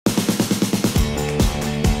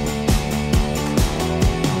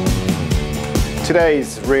Today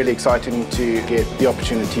is really exciting to get the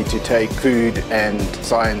opportunity to take food and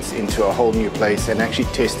science into a whole new place and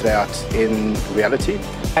actually test it out in reality.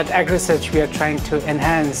 At AgResearch, we are trying to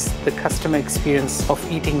enhance the customer experience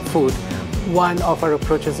of eating food. One of our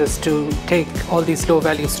approaches is to take all these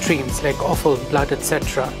low-value streams like offal, blood,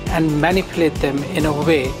 etc. and manipulate them in a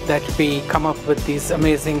way that we come up with these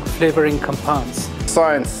amazing flavoring compounds.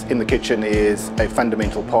 Science in the kitchen is a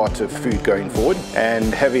fundamental part of food going forward,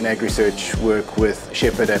 and having AgResearch work with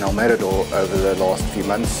Shepherd and El Matador over the last few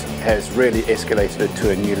months has really escalated it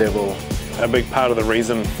to a new level. A big part of the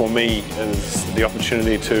reason for me is the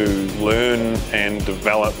opportunity to learn and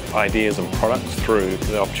develop ideas and products through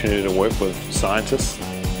the opportunity to work with scientists.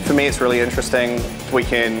 For me, it's really interesting. We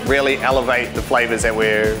can really elevate the flavours that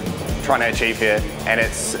we're trying to achieve here, and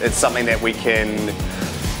it's something that we can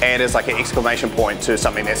add as like an exclamation point to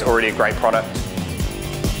something that's already a great product.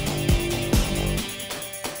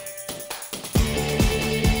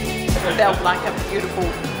 Felt like a beautiful,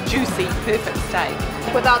 juicy, perfect steak.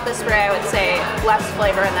 Without the spray, I would say less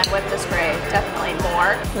flavour, and then with the spray, definitely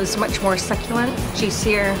more. It was much more succulent,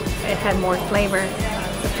 juicier, it had more flavour,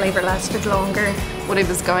 the flavour lasted longer.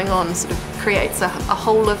 Whatever's going on sort of creates a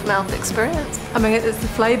whole of mouth experience. I mean, it's the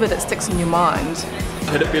flavour that sticks in your mind. It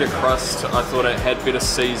had a better crust, I thought it had better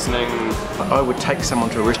seasoning. I would take someone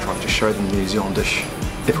to a restaurant to show them the New Zealand dish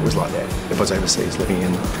if it was like that, if I was overseas living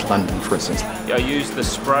in London, for instance. I used the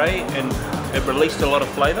spray and it released a lot of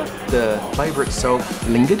flavour. The flavour itself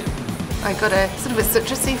lingered. I got a sort of a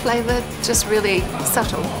citrusy flavour, just really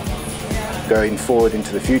subtle. Going forward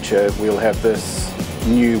into the future, we'll have this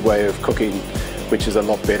new way of cooking, which is a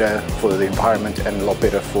lot better for the environment and a lot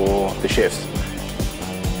better for the chefs.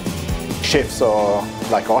 Chefs are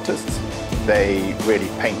like artists. They really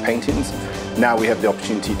paint paintings. Now we have the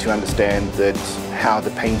opportunity to understand that how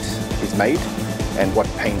the paint is made and what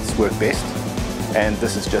paints work best. And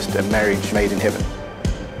this is just a marriage made in heaven.